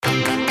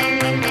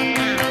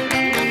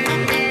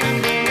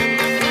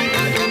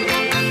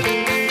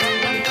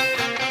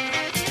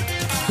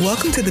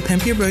Welcome to the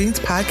Pimp Your Brilliance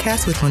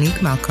podcast with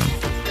Monique Malcolm,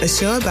 a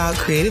show about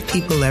creative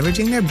people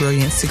leveraging their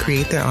brilliance to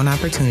create their own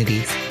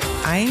opportunities.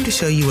 I aim to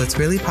show you what's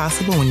really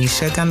possible when you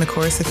shut down the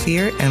chorus of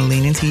fear and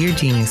lean into your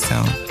genius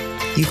zone.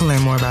 You can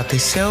learn more about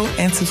this show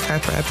and subscribe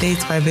for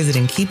updates by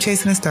visiting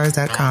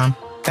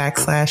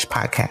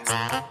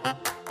keepchasingthestars.com/podcast.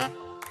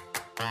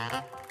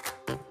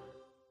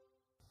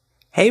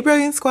 Hey,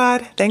 Brilliant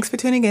Squad. Thanks for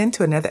tuning in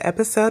to another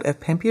episode of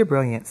Pimp Your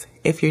Brilliance.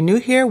 If you're new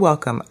here,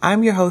 welcome.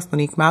 I'm your host,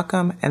 Monique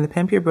Malcolm, and the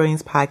Pimp Your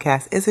Brilliance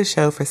podcast is a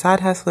show for side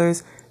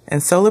hustlers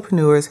and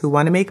solopreneurs who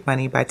want to make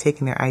money by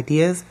taking their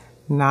ideas,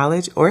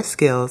 knowledge, or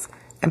skills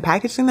and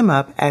packaging them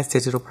up as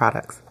digital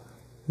products.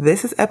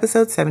 This is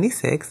episode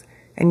 76,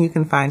 and you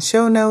can find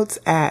show notes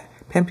at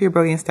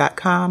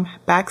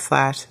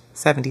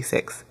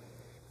pimpyourbrilliance.com/76.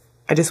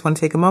 I just want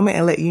to take a moment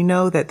and let you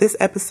know that this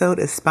episode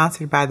is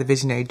sponsored by the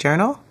Visionary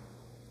Journal.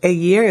 A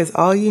year is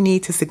all you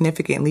need to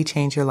significantly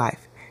change your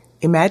life.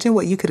 Imagine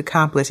what you could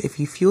accomplish if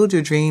you fueled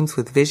your dreams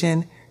with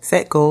vision,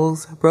 set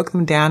goals, broke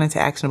them down into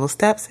actionable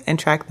steps, and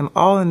tracked them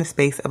all in the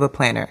space of a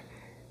planner.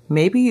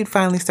 Maybe you'd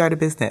finally start a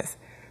business,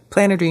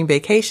 plan a dream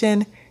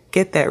vacation,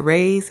 get that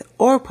raise,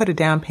 or put a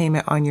down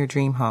payment on your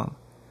dream home.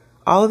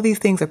 All of these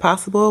things are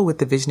possible with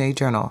the Visionary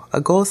Journal,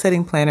 a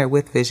goal-setting planner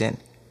with vision.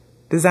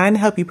 Designed to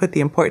help you put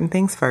the important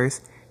things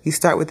first, you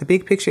start with the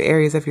big picture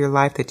areas of your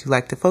life that you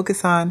like to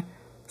focus on,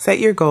 set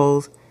your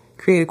goals,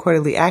 create a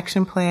quarterly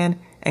action plan,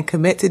 and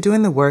commit to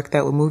doing the work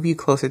that will move you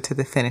closer to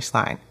the finish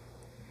line.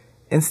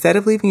 Instead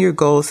of leaving your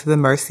goals to the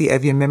mercy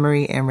of your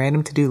memory and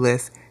random to-do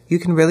lists, you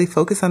can really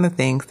focus on the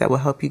things that will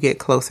help you get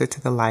closer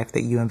to the life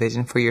that you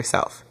envision for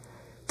yourself.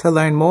 To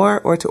learn more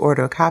or to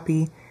order a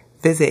copy,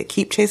 visit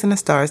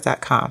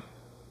keepchasingthestars.com.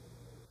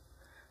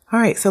 All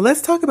right, so let's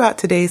talk about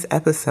today's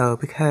episode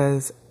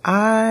because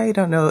I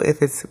don't know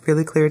if it's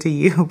really clear to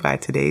you by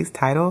today's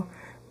title,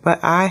 but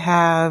I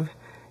have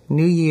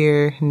New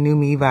Year, New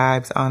Me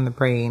vibes on the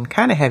brain,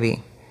 kind of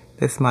heavy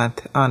this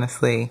month,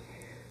 honestly,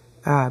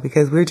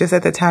 because we're just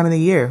at the time of the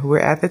year. We're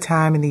at the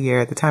time of the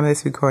year, at the time of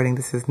this recording,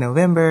 this is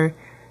November,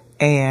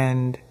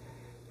 and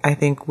I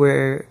think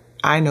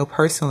I know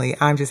personally,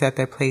 I'm just at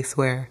that place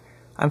where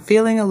I'm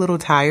feeling a little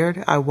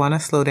tired. I want to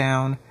slow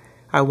down.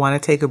 I want to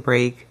take a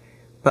break,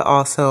 but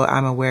also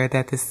I'm aware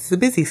that this is a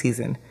busy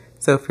season.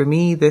 So for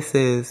me,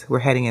 we're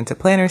heading into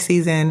planner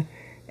season,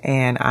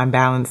 and I'm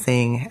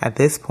balancing at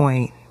this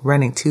point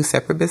running two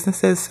separate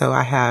businesses. So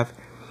I have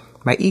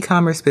my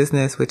e-commerce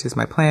business, which is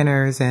my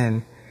planners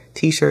and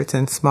t-shirts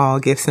and small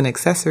gifts and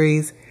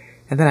accessories.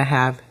 And then I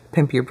have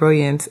Pimp Your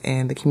Brilliance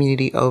and the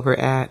community over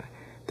at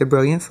the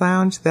Brilliance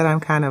Lounge that I'm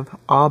kind of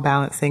all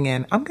balancing.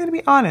 And I'm going to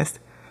be honest,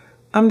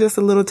 I'm just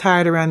a little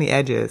tired around the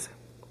edges.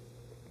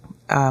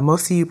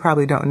 Most of you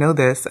probably don't know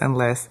this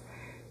unless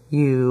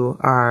you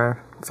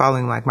are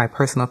following like my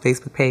personal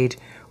Facebook page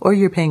or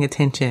you're paying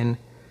attention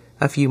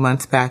a few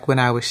months back when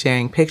I was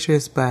sharing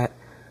pictures, but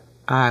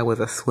I was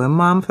a swim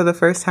mom for the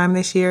first time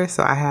this year.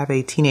 So I have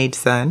a teenage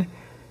son,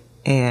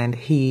 and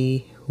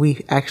we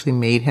actually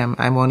made him,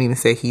 I won't even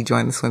say he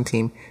joined the swim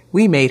team.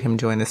 We made him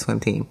join the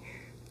swim team,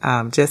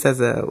 just as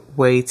a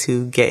way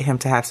to get him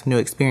to have some new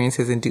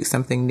experiences and do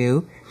something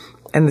new.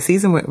 And the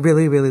season went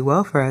really, really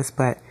well for us,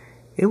 but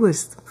it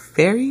was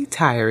very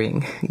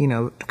tiring,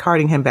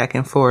 carting him back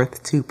and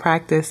forth to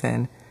practice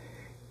and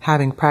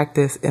having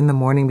practice in the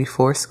morning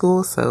before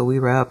school. So we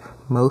were up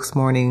most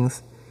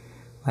mornings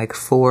like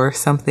 4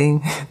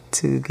 something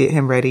to get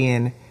him ready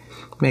and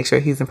make sure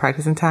he's in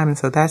practice in time. And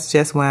so that's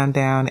just wound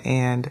down,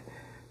 and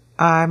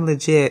I'm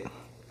legit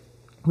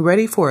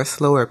ready for a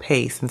slower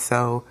pace. And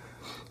so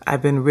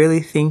I've been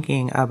really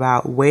thinking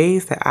about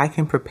ways that I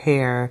can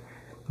prepare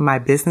my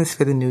business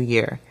for the new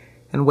year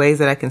and ways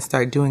that I can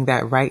start doing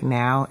that right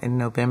now in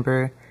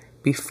November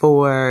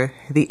before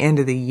the end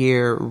of the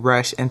year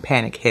rush and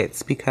panic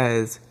hits.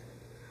 Because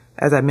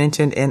as I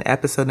mentioned in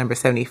episode number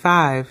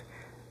 75,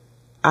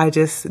 I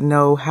just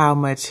know how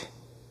much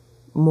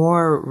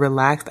more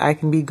relaxed I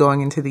can be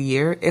going into the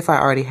year if I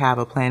already have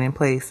a plan in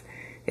place,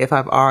 if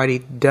I've already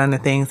done the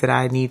things that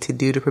I need to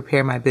do to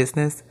prepare my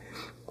business.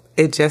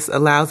 It just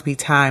allows me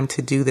time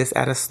to do this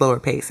at a slower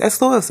pace, as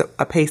slow as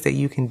a pace that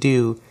you can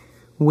do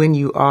when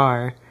you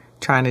are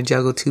trying to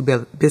juggle two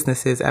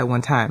businesses at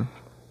one time.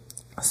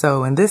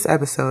 So in this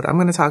episode, I'm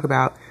going to talk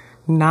about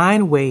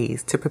 9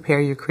 ways to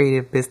prepare your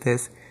creative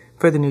business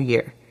for the new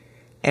year.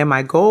 And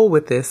my goal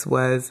with this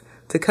was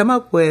to come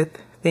up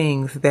with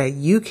things that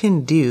you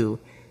can do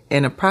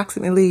in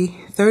approximately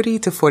 30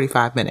 to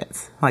 45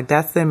 minutes. Like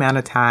that's the amount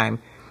of time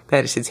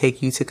that it should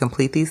take you to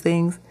complete these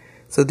things.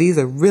 So these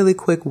are really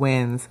quick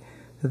wins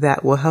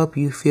that will help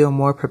you feel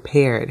more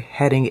prepared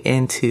heading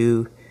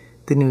into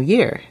the new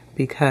year.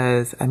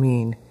 Because,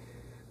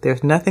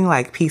 there's nothing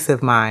like peace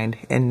of mind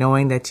and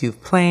knowing that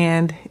you've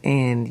planned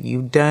and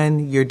you've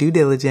done your due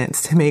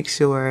diligence to make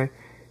sure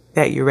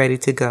that you're ready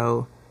to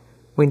go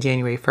when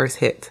January 1st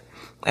hits.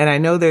 And I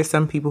know there's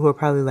some people who are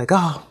probably like,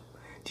 oh,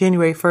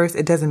 January 1st,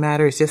 it doesn't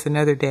matter. It's just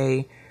another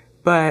day.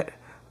 But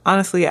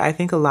honestly, I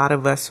think a lot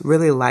of us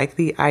really like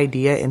the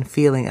idea and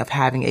feeling of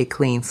having a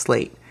clean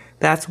slate.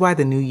 That's why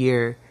the new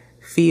year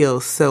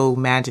feels so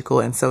magical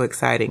and so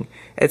exciting.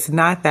 It's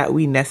not that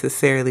we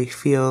necessarily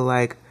feel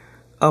like,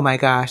 oh my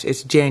gosh,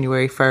 it's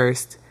January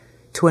 1st,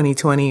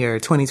 2020 or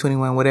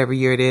 2021, whatever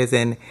year it is,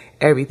 and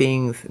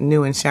everything's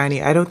new and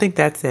shiny. I don't think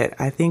that's it.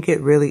 I think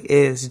it really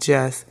is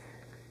just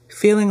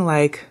feeling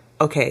like,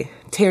 okay,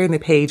 tearing the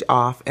page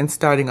off and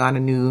starting on a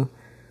new,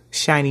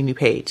 shiny new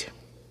page.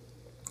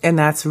 And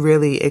that's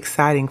really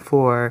exciting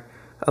for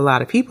a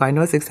lot of people. I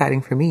know it's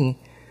exciting for me.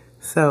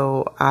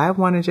 So I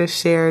want to just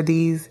share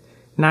these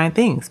 9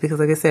 things because,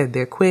 like I said,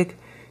 they're quick,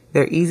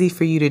 they're easy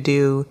for you to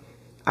do.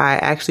 I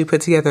actually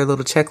put together a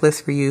little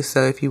checklist for you.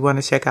 So if you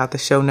want to check out the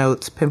show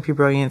notes,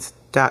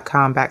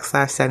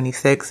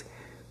 pimpyourbrilliance.com/76,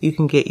 you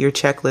can get your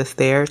checklist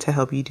there to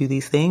help you do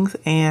these things.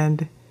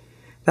 And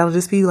that'll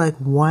just be like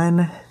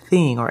one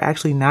thing, or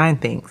actually 9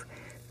 things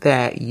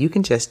that you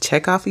can just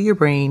check off of your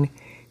brain,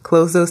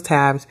 close those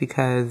tabs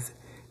because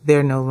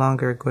they're no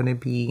longer going to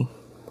be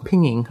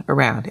pinging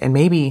around. And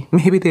maybe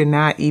they're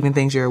not even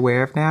things you're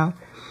aware of now.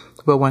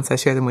 But once I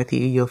share them with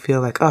you, you'll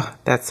feel like, oh,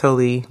 that's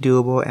totally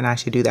doable and I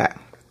should do that.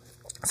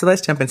 So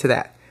let's jump into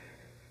that.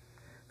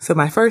 So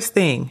my first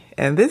thing,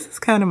 and this is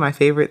kind of my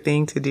favorite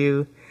thing to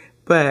do,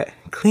 but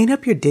clean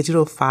up your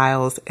digital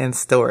files and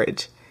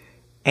storage.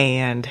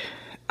 And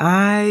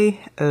I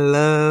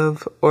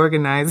love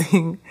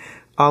organizing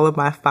all of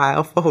my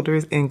file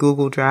folders in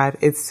Google Drive.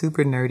 It's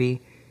super nerdy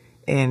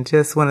and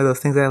just one of those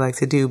things that I like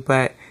to do.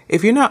 But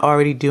if you're not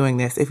already doing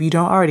this, if you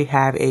don't already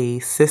have a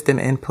system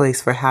in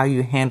place for how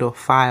you handle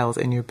files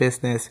in your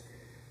business,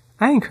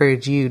 I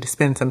encourage you to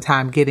spend some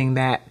time getting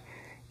that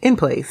in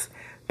place.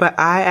 But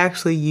I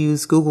actually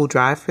use Google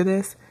Drive for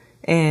this.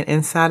 And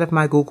inside of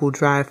my Google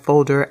Drive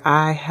folder,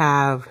 I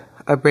have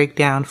a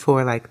breakdown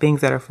for like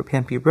things that are for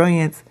Pimp Your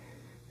Brilliance,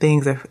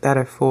 things that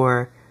are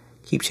for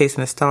Keep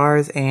Chasing the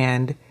Stars,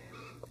 and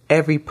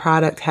every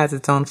product has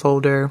its own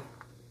folder.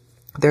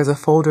 There's a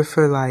folder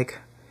for like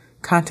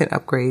content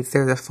upgrades.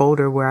 There's a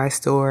folder where I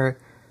store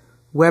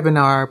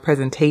webinar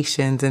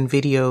presentations and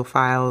video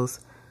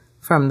files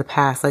from the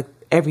past, like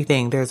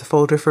everything. There's a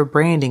folder for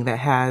branding that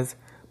has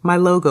my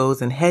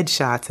logos and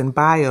headshots and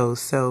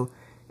bios. So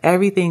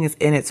everything is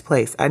in its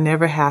place. I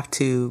never have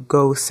to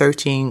go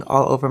searching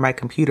all over my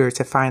computer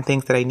to find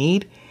things that I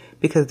need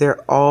because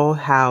they're all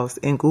housed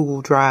in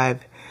Google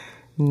Drive,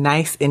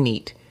 nice and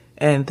neat.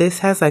 And this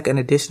has like an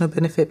additional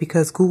benefit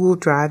because Google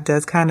Drive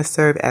does kind of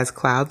serve as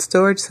cloud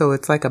storage. So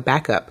it's like a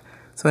backup.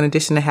 So in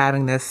addition to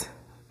having this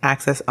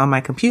access on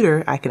my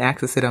computer, I can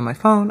access it on my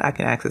phone. I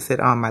can access it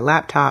on my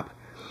laptop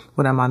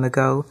when I'm on the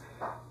go.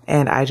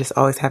 And I just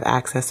always have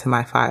access to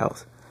my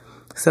files.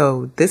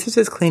 So this is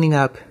just cleaning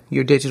up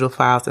your digital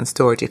files and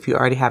storage if you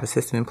already have a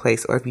system in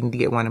place or if you need to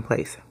get one in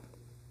place.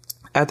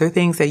 Other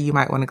things that you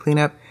might want to clean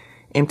up: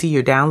 empty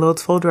your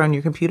downloads folder on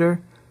your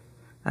computer.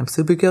 I'm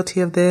super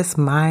guilty of this.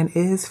 Mine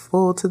is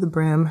full to the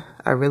brim.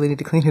 I really need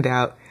to clean it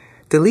out.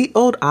 Delete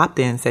old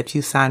opt-ins that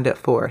you signed up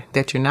for,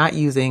 that you're not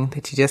using,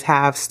 that you just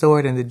have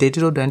stored in the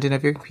digital dungeon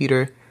of your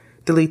computer.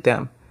 Delete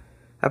them.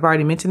 I've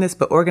already mentioned this,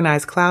 but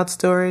organize cloud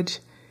storage.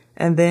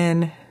 And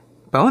then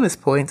bonus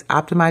points,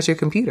 optimize your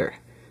computer.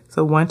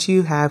 So once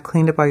you have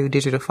cleaned up all your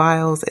digital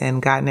files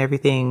and gotten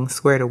everything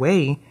squared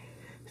away,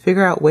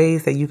 figure out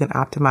ways that you can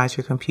optimize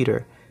your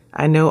computer.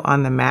 I know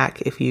on the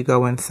Mac, if you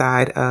go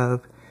inside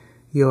of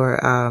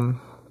your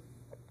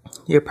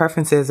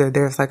preferences, or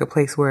there's like a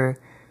place where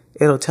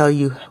it'll tell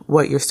you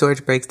what your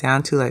storage breaks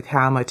down to, like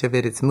how much of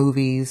it is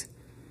movies,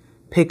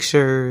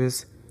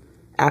 pictures,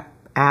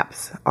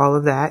 apps, all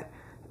of that.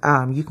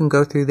 You can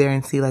go through there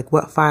and see like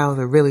what files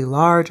are really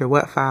large or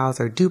what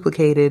files are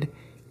duplicated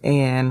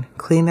and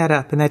clean that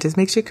up. And that just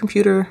makes your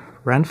computer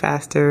run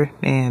faster.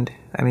 And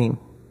I mean,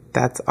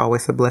 that's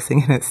always a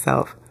blessing in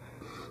itself.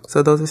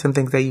 So those are some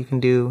things that you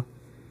can do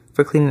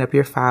for cleaning up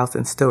your files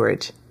and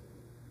storage.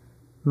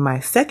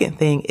 My second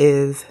thing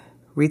is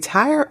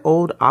retire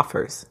old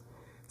offers.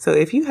 So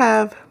if you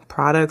have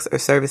products or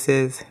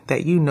services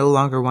that you no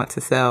longer want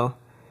to sell,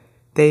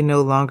 they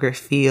no longer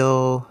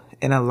feel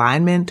in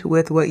alignment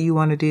with what you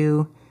want to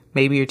do.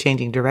 Maybe you're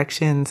changing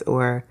directions,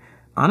 or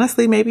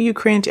honestly, maybe you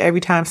cringe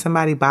every time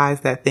somebody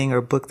buys that thing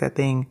or books that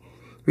thing.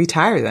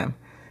 Retire them.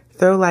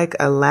 Throw like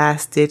a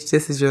last ditch,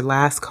 this is your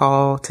last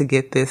call to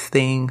get this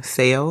thing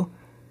sale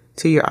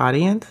to your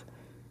audience.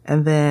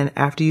 And then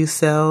after you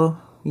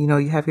sell,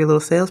 you have your little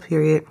sales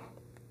period,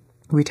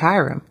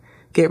 retire them.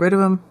 Get rid of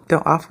them.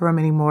 Don't offer them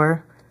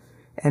anymore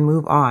and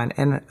move on.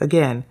 And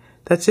again,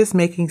 that's just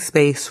making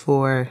space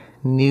for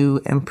new,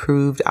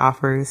 improved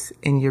offers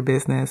in your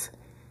business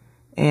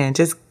and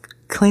just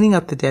cleaning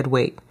up the dead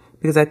weight.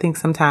 Because I think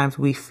sometimes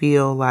we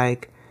feel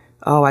like,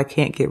 oh, I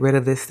can't get rid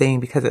of this thing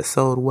because it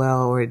sold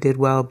well or it did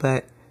well,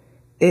 but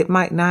it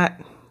might not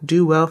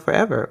do well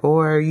forever,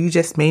 or you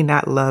just may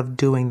not love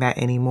doing that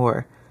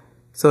anymore.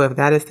 So if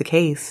that is the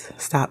case,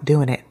 stop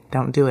doing it.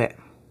 Don't do it.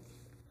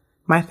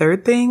 My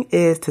third thing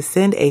is to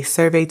send a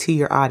survey to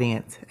your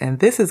audience. And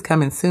this is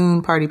coming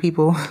soon, party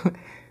people.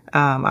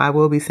 I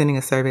will be sending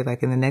a survey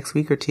like in the next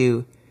week or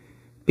two.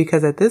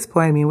 Because at this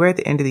point, we're at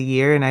the end of the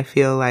year. And I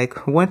feel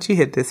like once you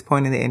hit this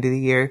point in the end of the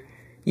year,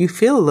 you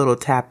feel a little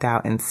tapped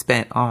out and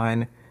spent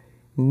on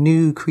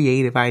new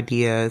creative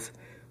ideas.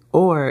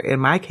 Or in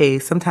my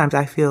case, sometimes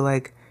I feel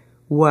like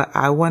what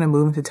I want to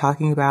move into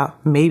talking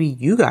about, maybe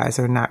you guys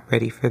are not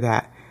ready for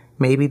that.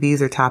 Maybe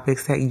these are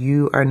topics that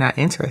you are not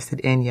interested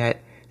in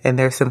yet. And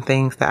there's some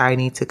things that I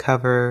need to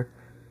cover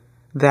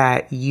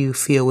that you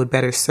feel would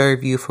better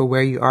serve you for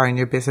where you are in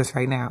your business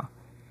right now.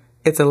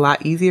 It's a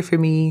lot easier for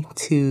me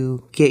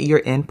to get your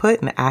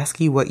input and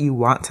ask you what you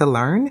want to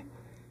learn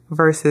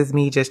versus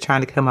me just trying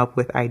to come up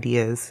with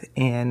ideas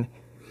and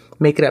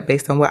make it up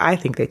based on what I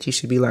think that you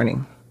should be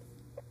learning,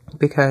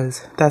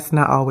 because that's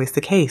not always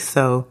the case.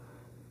 So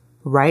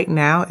right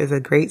now is a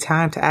great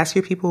time to ask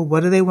your people,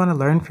 what do they want to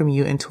learn from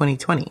you in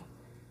 2020?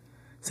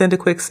 Send a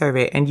quick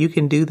survey, and you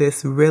can do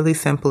this really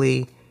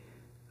simply.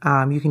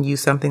 You can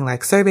use something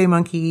like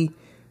SurveyMonkey.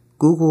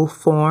 Google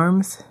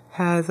Forms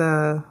has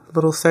a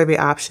little survey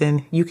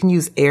option. You can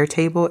use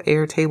Airtable.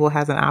 Airtable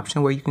has an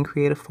option where you can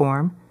create a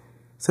form.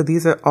 So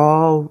these are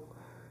all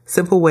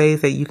simple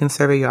ways that you can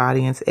survey your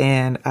audience.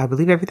 And I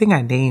believe everything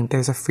I named,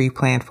 there's a free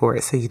plan for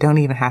it. So you don't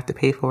even have to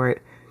pay for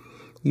it.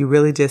 You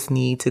really just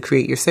need to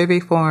create your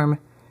survey form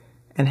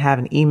and have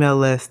an email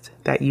list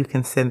that you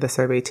can send the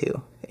survey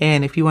to.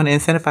 And if you want to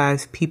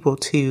incentivize people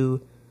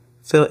to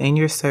fill in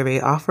your survey,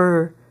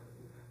 offer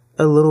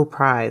a little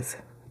prize,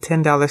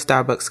 $10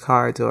 Starbucks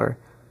cards or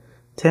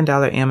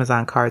 $10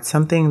 Amazon cards,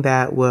 something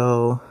that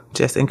will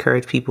just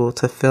encourage people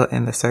to fill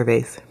in the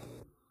surveys.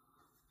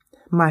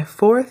 My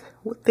fourth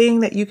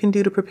thing that you can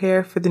do to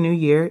prepare for the new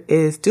year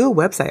is do a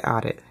website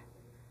audit.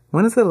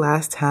 When is the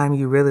last time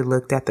you really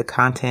looked at the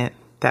content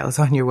that was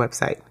on your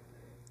website?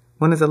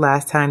 When is the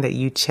last time that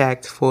you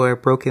checked for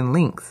broken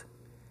links?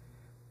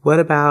 What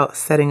about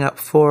setting up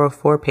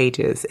 404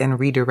 pages and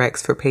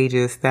redirects for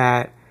pages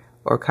that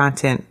or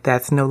content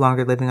that's no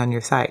longer living on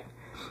your site?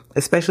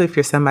 Especially if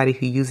you're somebody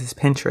who uses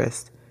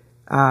Pinterest.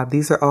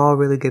 These are all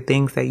really good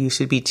things that you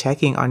should be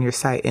checking on your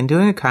site. And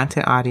doing a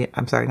content audit,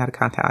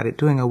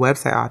 doing a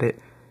website audit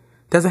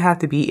doesn't have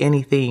to be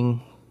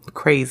anything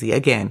crazy.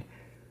 Again,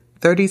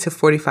 30 to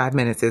 45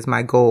 minutes is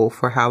my goal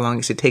for how long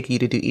it should take you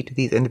to do each of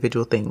these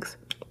individual things.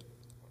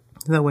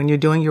 So when you're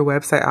doing your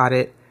website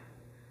audit,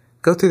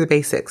 go through the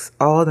basics,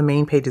 all the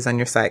main pages on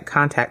your site,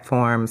 contact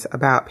forms,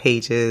 about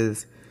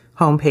pages,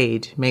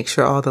 homepage. Make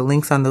sure all the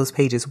links on those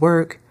pages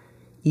work.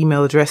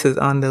 Email addresses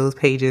on those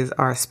pages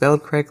are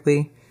spelled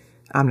correctly.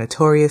 I'm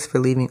notorious for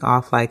leaving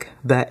off like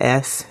the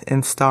S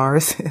and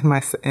stars in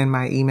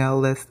my email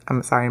list.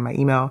 In my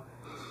email.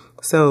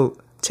 So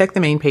check the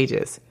main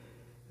pages.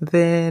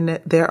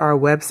 Then there are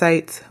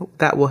websites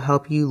that will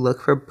help you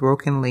look for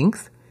broken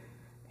links.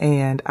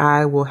 And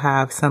I will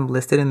have some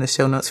listed in the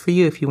show notes for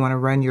you if you want to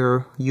run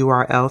your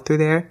URL through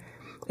there.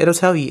 It'll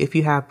tell you if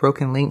you have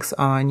broken links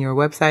on your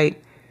website.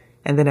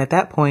 And then at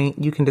that point,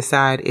 you can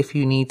decide if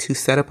you need to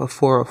set up a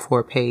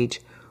 404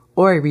 page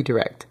or a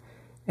redirect.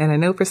 And I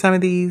know for some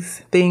of these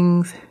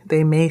things,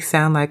 they may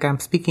sound like I'm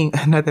speaking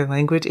another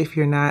language if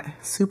you're not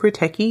super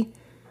techie,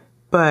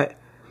 but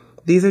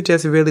these are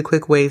just really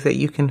quick ways that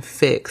you can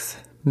fix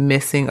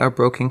missing or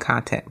broken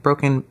content.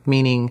 Broken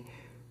meaning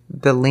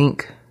the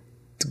link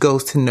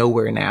goes to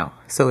nowhere now.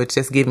 So it's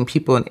just giving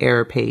people an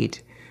error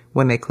page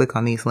when they click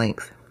on these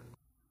links.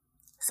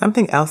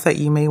 Something else that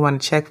you may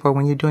want to check for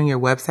when you're doing your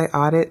website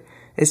audit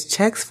is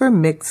checks for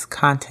mixed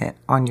content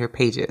on your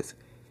pages.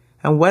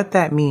 And what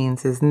that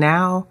means is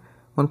now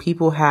when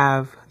people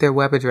have their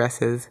web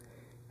addresses,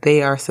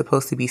 they are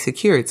supposed to be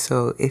secured.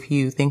 So if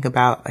you think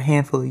about a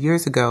handful of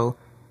years ago,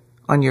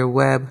 on your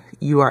web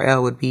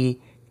URL would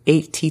be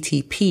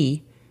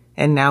HTTP,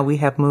 and now we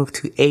have moved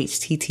to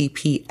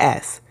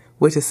HTTPS,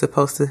 which is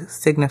supposed to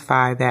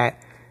signify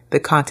that the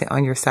content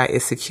on your site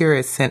is secure.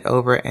 It's sent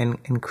over an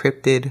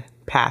encrypted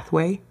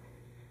pathway.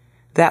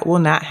 That will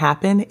not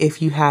happen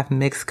if you have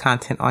mixed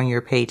content on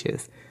your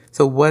pages.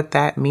 So what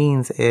that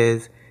means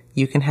is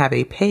you can have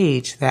a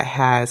page that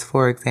has,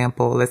 for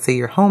example, let's say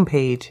your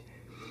homepage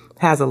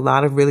has a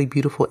lot of really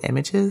beautiful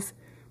images,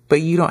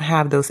 but you don't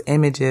have those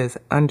images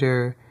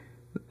under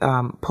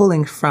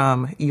pulling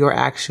from your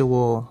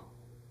actual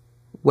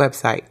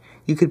website.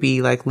 You could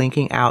be like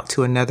linking out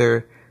to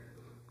another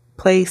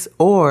place,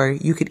 or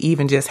you could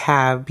even just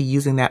be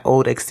using that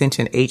old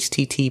extension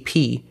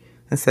HTTP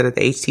instead of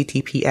the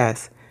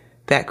HTTPS.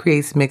 That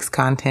creates mixed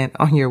content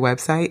on your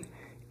website,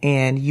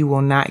 and you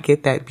will not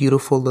get that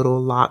beautiful little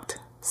locked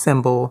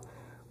symbol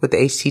with the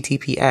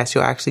HTTPS.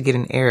 You'll actually get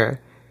an error.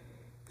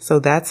 So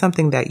that's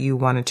something that you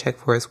want to check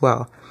for as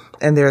well.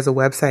 And there's a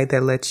website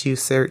that lets you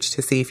search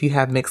to see if you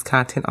have mixed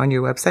content on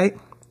your website.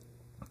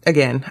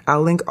 Again,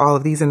 I'll link all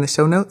of these in the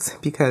show notes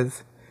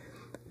because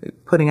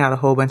putting out a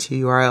whole bunch of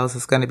URLs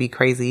is going to be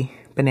crazy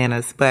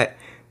bananas, but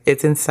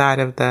it's inside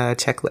of the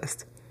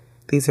checklist.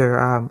 These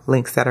are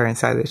links that are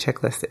inside of the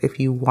checklist if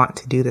you want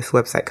to do this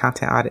website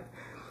content audit.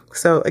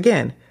 So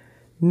again,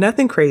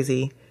 nothing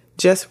crazy,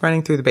 just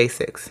running through the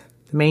basics.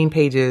 The main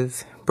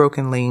pages,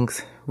 broken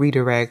links,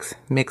 redirects,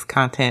 mixed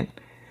content,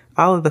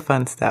 all of the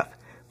fun stuff.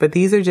 But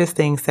these are just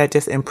things that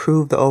just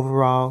improve the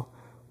overall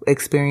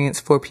experience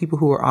for people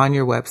who are on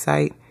your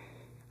website.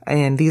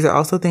 And these are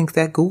also things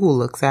that Google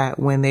looks at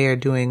when they are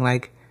doing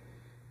like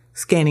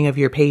scanning of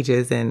your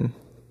pages and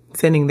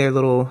sending their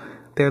little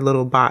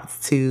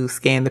bots to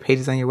scan the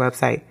pages on your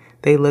website.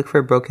 They look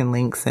for broken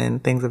links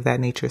and things of that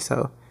nature.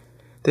 So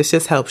this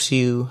just helps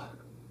you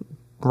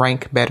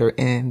rank better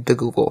in the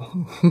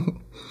Google.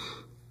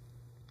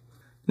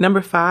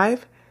 Number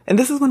 5, and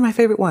this is one of my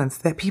favorite ones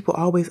that people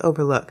always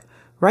overlook.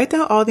 Write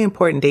down all the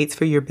important dates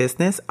for your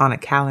business on a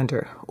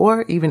calendar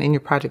or even in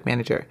your project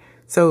manager.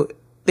 So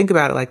think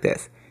about it like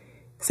this.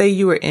 Say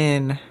you were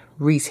in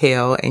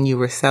retail and you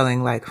were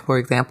selling, like, for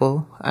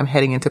example, I'm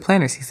heading into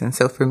planner season.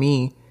 So for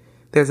me,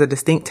 there's a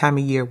distinct time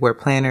of year where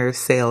planner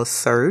sales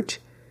surge,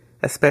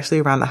 especially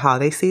around the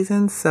holiday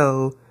season.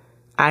 So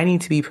I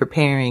need to be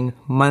preparing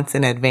months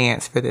in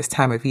advance for this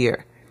time of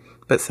year.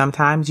 But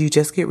sometimes you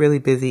just get really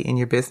busy in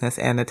your business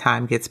and the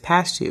time gets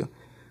past you.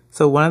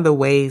 So one of the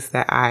ways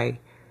that I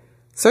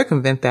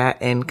circumvent that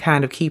and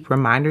kind of keep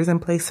reminders in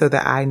place so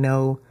that I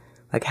know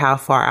like how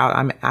far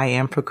out I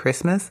am for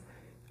Christmas,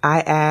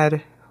 I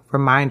add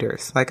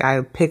reminders. Like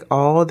I pick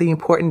all the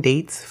important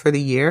dates for the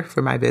year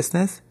for my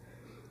business,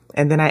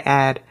 and then I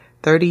add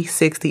 30,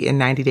 60, and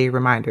 90-day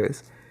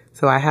reminders.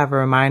 So I have a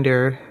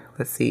reminder,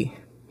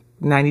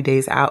 90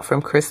 days out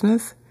from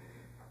Christmas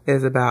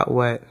is about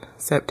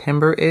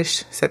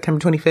September-ish, September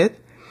 25th.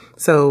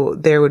 So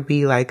there would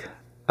be like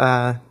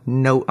a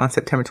note on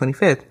September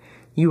 25th.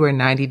 You are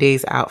 90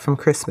 days out from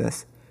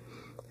Christmas.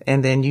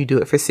 And then you do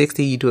it for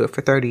 60, you do it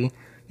for 30.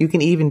 You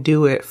can even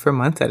do it for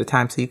months at a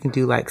time. So you can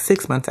do like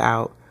 6 months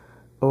out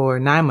or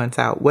 9 months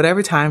out,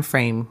 whatever time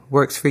frame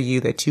works for you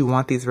that you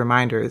want these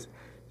reminders.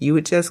 You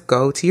would just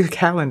go to your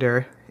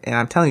calendar, and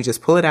I'm telling you,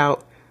 just pull it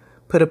out,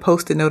 put a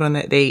Post-it note on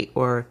that date,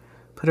 or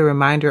put a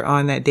reminder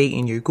on that date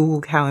in your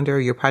Google Calendar,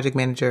 your project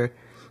manager,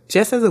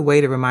 just as a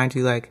way to remind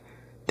you, like,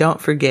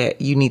 don't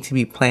forget you need to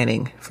be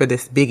planning for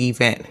this big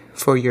event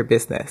for your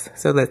business.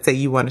 So let's say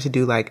you wanted to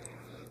do like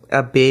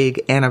a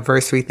big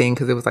anniversary thing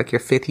because it was like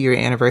your 5th year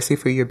anniversary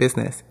for your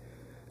business.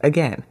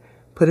 Again,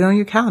 put it on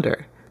your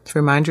calendar to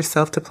remind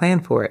yourself to plan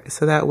for it.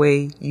 So that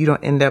way you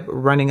don't end up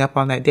running up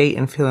on that date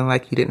and feeling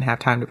like you didn't have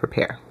time to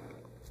prepare.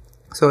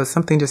 So it's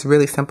something just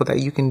really simple that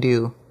you can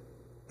do,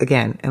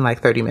 again, in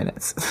like 30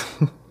 minutes.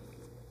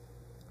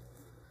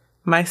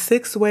 My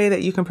 6th way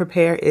that you can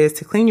prepare is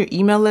to clean your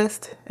email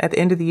list. At the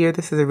end of the year,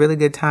 this is a really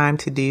good time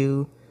to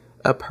do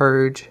a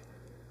purge.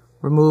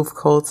 Remove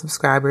cold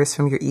subscribers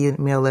from your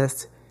email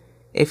list.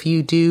 If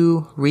you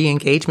do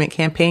re-engagement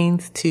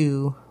campaigns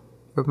to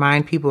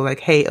remind people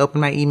like, hey,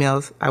 open my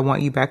emails, I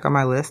want you back on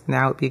my list,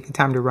 now would be a good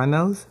time to run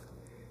those.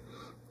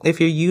 If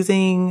you're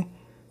using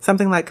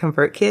something like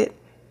ConvertKit,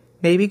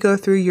 maybe go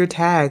through your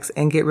tags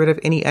and get rid of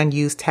any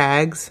unused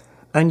tags,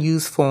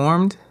 unused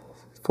forms,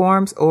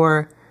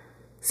 or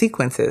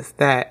sequences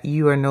that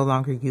you are no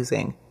longer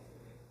using.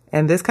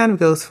 And this kind of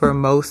goes for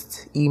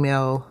most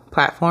email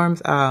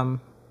platforms,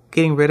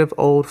 getting rid of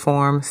old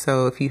forms.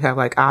 So if you have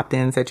like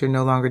opt-ins that you're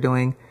no longer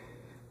doing,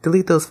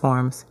 delete those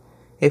forms.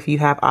 If you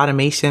have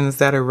automations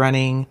that are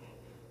running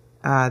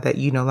that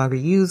you no longer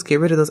use, get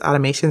rid of those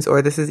automations.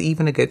 Or this is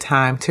even a good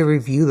time to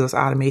review those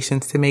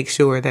automations to make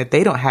sure that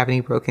they don't have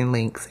any broken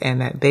links and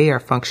that they are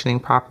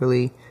functioning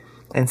properly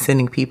and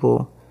sending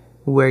people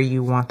where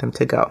you want them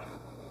to go.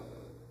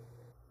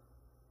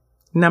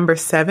 Number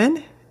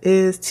 7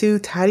 is to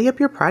tidy up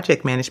your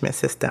project management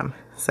system.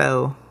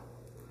 So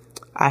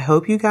I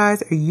hope you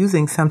guys are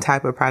using some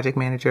type of project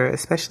manager,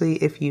 especially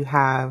if you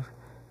have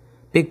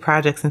big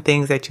projects and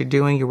things that you're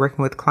doing, you're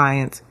working with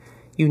clients.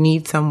 You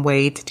need some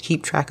way to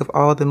keep track of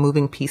all the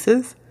moving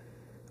pieces.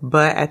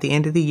 But at the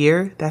end of the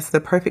year, that's the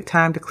perfect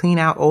time to clean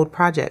out old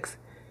projects.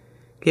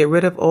 Get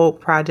rid of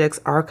old projects,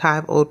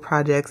 archive old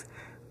projects,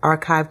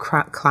 archive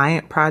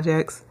client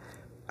projects,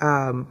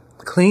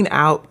 clean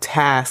out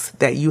tasks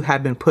that you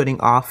have been putting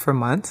off for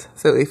months.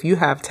 So if you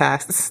have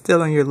tasks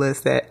still on your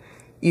list that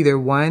either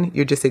one,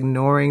 you're just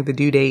ignoring the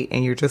due date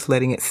and you're just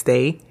letting it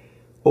stay,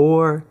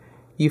 or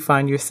you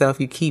find yourself,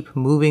 you keep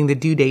moving the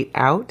due date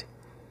out,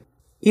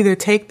 either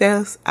take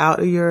those out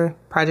of your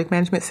project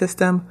management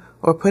system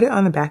or put it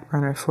on the back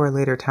burner for a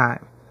later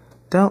time.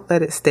 Don't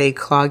let it stay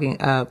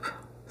clogging up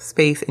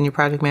space in your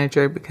project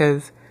manager,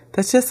 because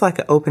that's just like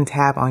an open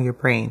tab on your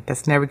brain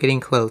that's never getting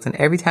closed. And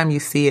every time you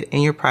see it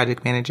in your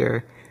project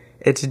manager,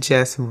 it's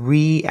just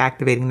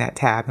reactivating that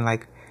tab and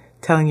like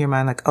telling your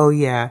mind like, oh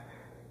yeah,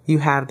 you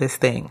have this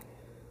thing.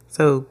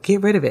 So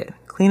get rid of it.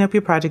 Clean up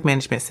your project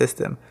management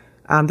system.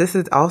 This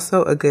is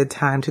also a good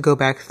time to go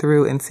back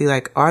through and see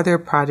like, are there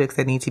projects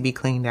that need to be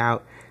cleaned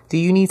out? Do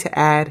you need to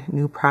add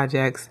new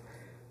projects?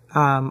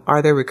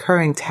 Are there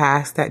recurring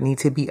tasks that need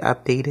to be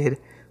updated?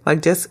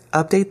 Like just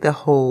update the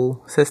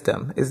whole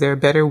system. Is there a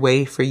better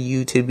way for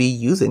you to be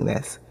using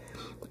this?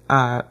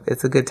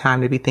 It's a good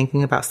time to be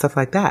thinking about stuff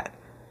like that.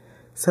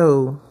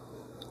 So,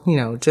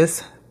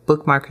 just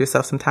bookmark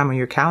yourself some time on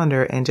your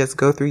calendar and just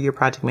go through your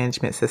project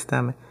management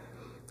system,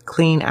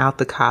 clean out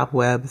the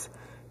cobwebs,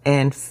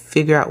 and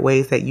figure out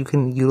ways that you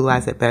can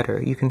utilize it better.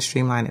 You can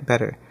streamline it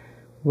better.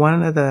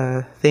 One of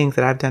the things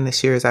that I've done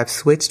this year is I've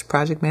switched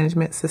project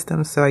management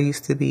systems. So I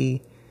used to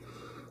be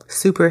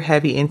super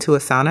heavy into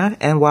Asana.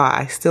 And while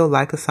I still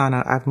like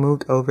Asana, I've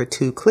moved over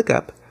to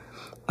ClickUp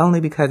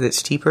only because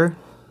it's cheaper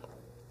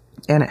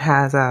and it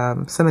has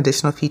some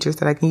additional features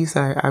that I can use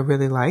that I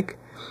really like,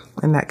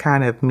 and that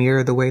kind of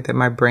mirror the way that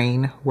my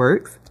brain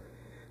works.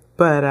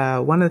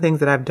 But one of the things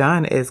that I've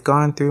done is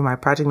gone through my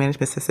project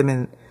management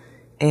system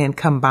and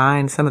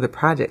combined some of the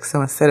projects.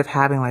 So instead of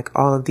having like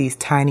all of these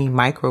tiny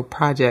micro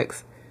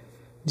projects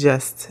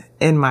just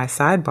in my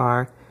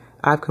sidebar,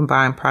 I've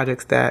combined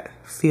projects that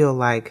feel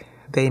like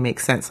they make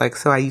sense. Like,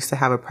 so I used to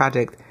have a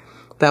project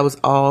that was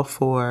all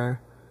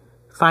for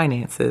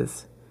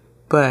finances,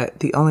 but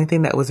the only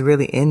thing that was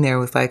really in there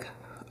was like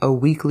a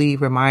weekly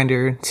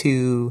reminder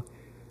to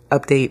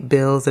update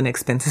bills and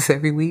expenses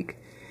every week.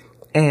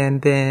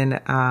 And then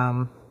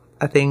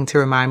a thing to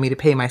remind me to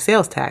pay my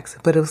sales tax.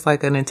 But it was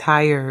like an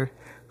entire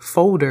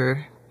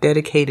folder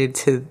dedicated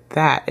to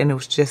that. And it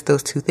was just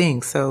those two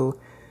things. So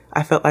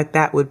I felt like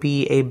that would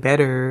be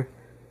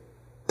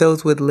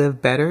those would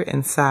live better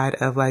inside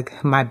of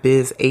like my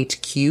Biz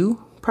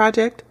HQ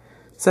project.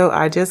 So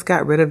I just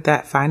got rid of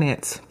that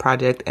finance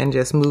project and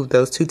just moved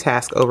those two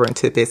tasks over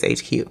into Biz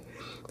HQ.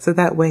 So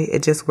that way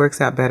it just works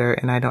out better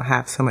and I don't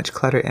have so much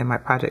clutter in my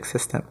project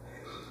system.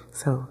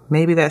 So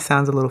maybe that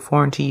sounds a little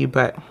foreign to you,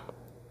 but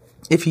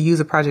if you use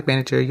a project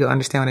manager, you'll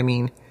understand what I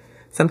mean.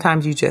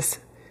 Sometimes you just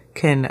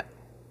can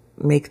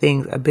make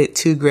things a bit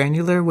too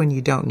granular when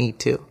you don't need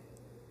to.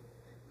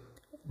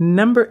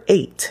 Number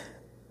 8,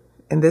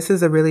 and this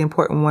is a really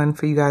important one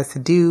for you guys to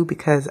do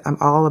because I'm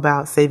all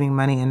about saving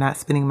money and not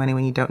spending money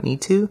when you don't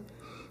need to.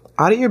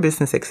 Audit your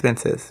business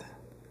expenses.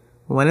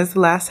 When is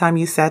the last time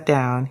you sat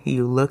down,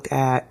 you looked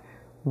at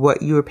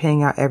what you were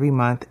paying out every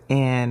month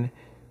and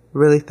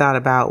really thought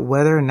about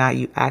whether or not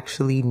you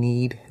actually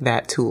need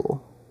that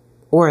tool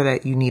or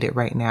that you need it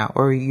right now,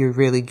 or you're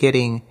really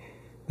getting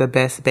the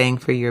best bang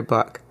for your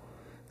buck?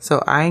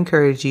 So I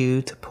encourage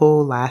you to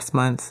pull last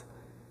month's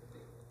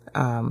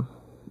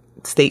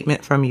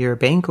statement from your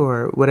bank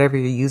or whatever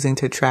you're using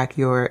to track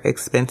your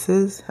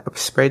expenses, a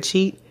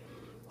spreadsheet,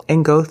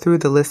 and go through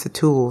the list of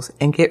tools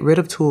and get rid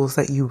of tools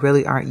that you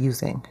really aren't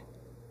using.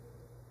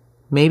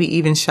 Maybe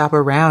even shop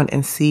around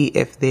and see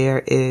if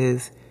there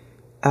is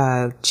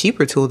a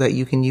cheaper tool that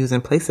you can use in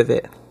place of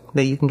it,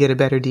 that you can get a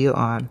better deal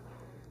on.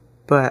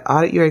 But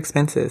audit your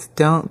expenses.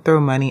 Don't throw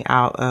money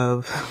out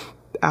of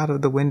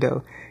the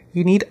window.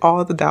 You need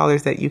all the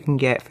dollars that you can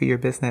get for your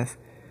business.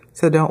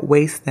 So don't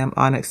waste them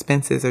on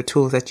expenses or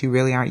tools that you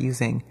really aren't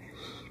using.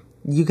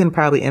 You can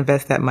probably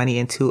invest that money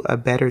into a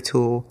better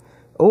tool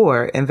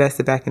or invest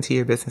it back into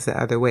your business in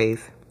other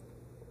ways.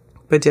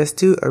 But just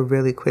do a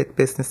really quick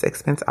business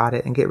expense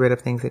audit and get rid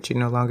of things that you're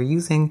no longer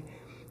using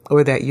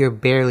or that you're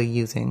barely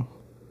using.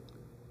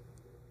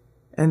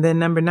 And then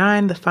number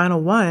 9, the final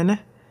one,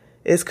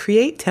 is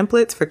create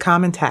templates for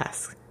common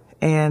tasks.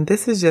 And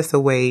this is just a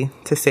way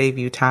to save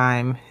you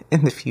time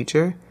in the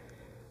future.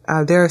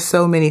 There are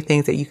so many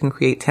things that you can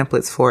create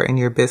templates for in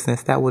your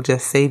business that will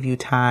just save you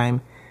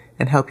time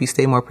and help you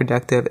stay more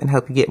productive and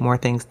help you get more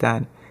things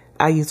done.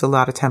 I use a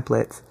lot of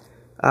templates.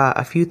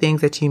 A few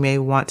things that you may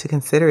want to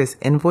consider is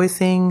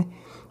invoicing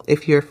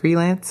if you're a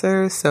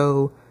freelancer.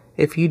 So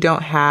if you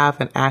don't have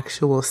an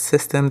actual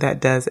system that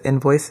does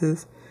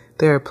invoices,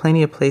 there are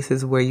plenty of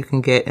places where you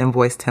can get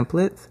invoice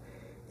templates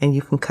and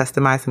you can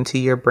customize them to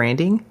your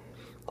branding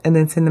and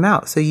then send them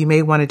out. So you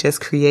may want to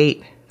just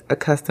create a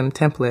custom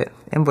template,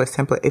 invoice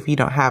template, if you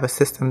don't have a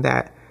system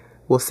that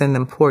will send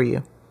them for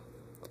you.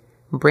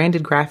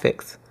 Branded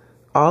graphics.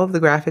 All of the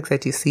graphics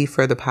that you see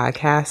for the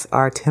podcast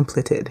are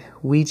templated.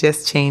 We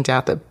just change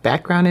out the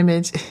background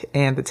image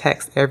and the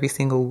text every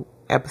single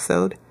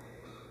episode,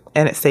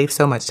 and it saves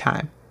so much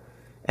time.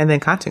 And then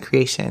content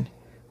creation.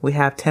 We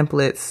have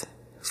templates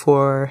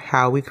for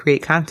how we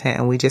create content,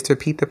 and we just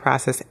repeat the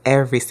process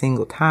every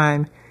single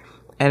time.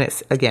 And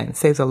it's, again,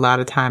 saves a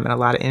lot of time and a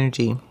lot of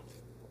energy.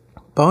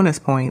 Bonus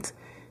points.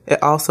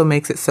 It also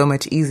makes it so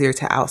much easier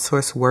to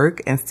outsource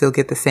work and still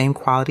get the same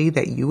quality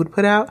that you would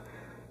put out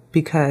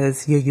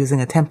because you're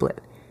using a template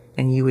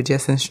and you would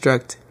just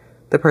instruct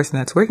the person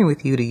that's working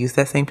with you to use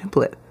that same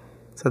template.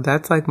 So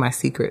that's like my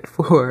secret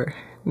for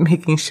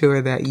making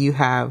sure that you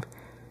have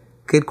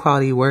good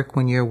quality work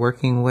when you're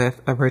working with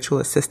a virtual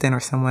assistant or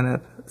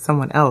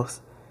someone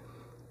else,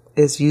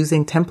 is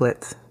using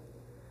templates.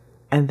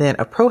 And then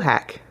a pro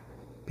hack,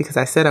 because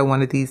I said I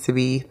wanted these to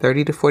be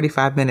 30 to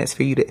 45 minutes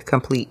for you to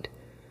complete.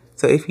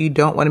 So if you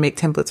don't want to make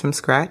templates from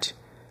scratch,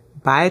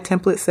 buy a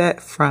template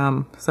set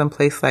from some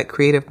place like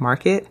Creative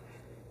Market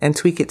and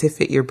tweak it to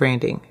fit your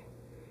branding.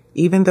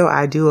 Even though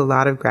I do a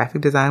lot of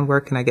graphic design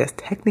work, and I guess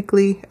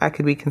technically I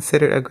could be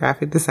considered a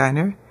graphic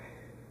designer,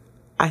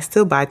 I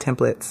still buy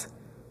templates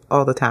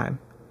all the time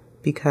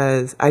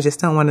because I just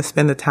don't want to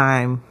spend the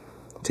time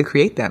to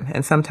create them.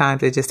 And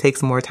sometimes it just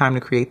takes more time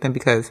to create them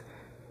because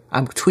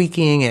I'm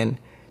tweaking and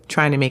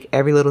trying to make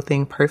every little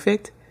thing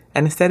perfect.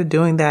 And instead of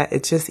doing that,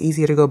 it's just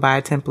easier to go buy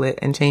a template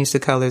and change the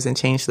colors and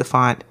change the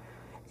font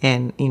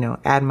and,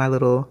 add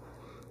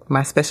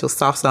my special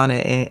sauce on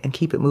it and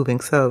keep it moving.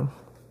 So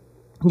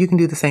you can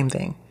do the same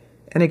thing.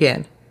 And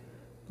again,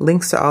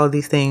 links to all of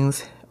these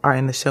things are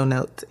in the show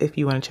notes if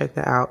you want to check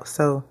that out.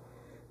 So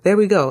there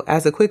we go.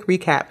 As a quick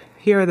recap,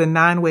 here are the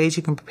 9 ways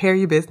you can prepare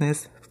your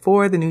business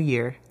for the new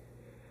year.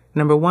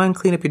 Number 1,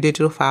 clean up your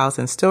digital files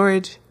and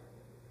storage.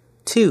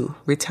 2,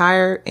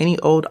 retire any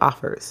old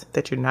offers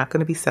that you're not going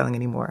to be selling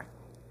anymore.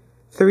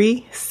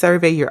 3,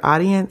 survey your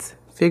audience.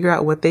 Figure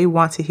out what they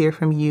want to hear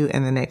from you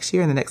in the next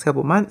year, in the next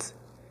couple months.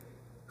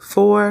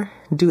 4,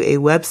 do a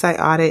website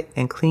audit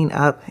and clean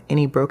up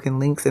any broken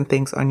links and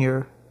things on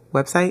your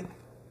website.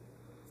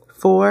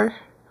 4,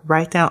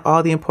 write down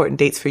all the important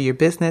dates for your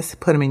business.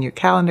 Put them in your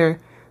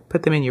calendar.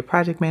 Put them in your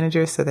project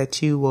manager so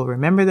that you will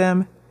remember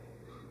them.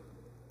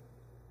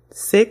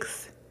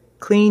 6,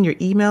 clean your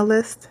email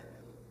list.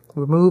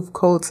 Remove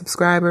cold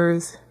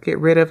subscribers. Get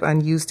rid of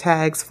unused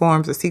tags,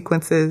 forms, or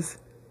sequences.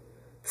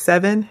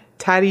 7,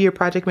 tidy your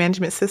project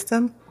management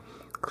system.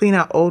 Clean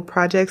out old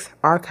projects,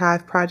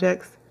 archive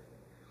projects.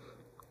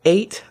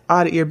 8,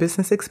 audit your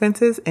business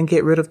expenses and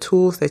get rid of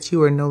tools that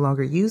you are no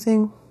longer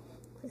using.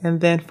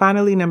 And then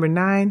finally, number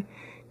 9,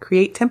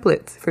 create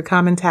templates for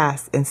common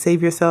tasks and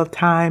save yourself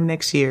time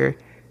next year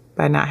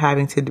by not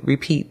having to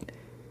repeat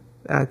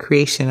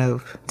creation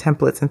of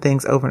templates and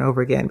things over and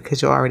over again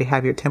because you'll already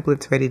have your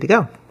templates ready to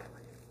go.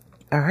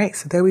 All right,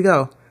 so there we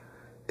go.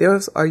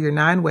 Those are your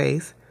 9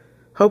 ways.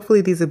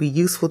 Hopefully these will be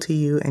useful to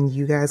you and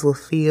you guys will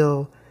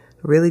feel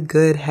really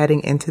good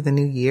heading into the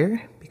new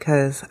year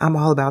because I'm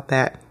all about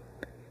that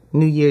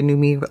new year, new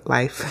me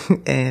life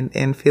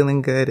and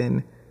feeling good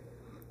and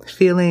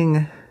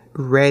feeling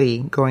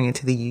ready going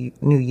into the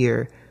new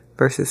year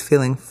versus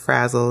feeling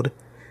frazzled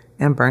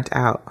and burnt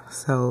out.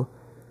 So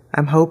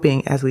I'm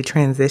hoping as we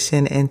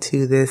transition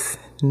into this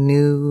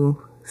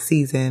new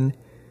season,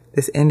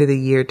 this end of the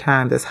year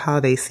time, this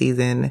holiday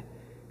season,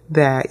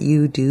 that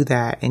you do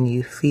that and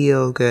you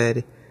feel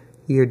good.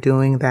 You're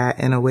doing that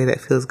in a way that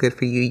feels good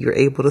for you. You're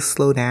able to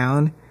slow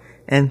down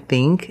and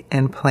think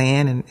and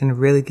plan and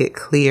really get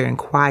clear and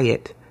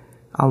quiet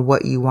on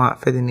what you want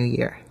for the new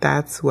year.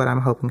 That's what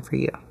I'm hoping for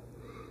you.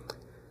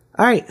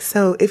 All right.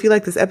 So if you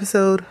like this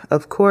episode,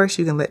 of course,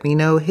 you can let me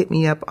know. Hit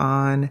me up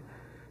on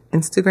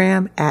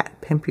Instagram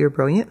at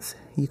PimpYourBrilliance.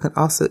 You can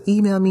also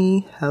email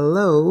me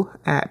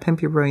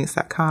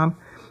hello@pimpyourbrilliance.com.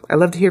 I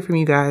love to hear from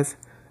you guys.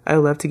 I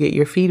love to get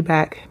your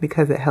feedback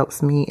because it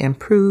helps me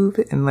improve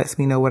and lets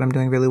me know what I'm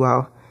doing really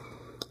well.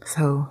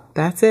 So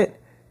that's it.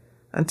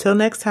 Until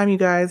next time, you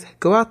guys,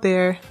 go out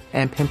there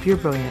and pimp your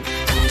brilliance.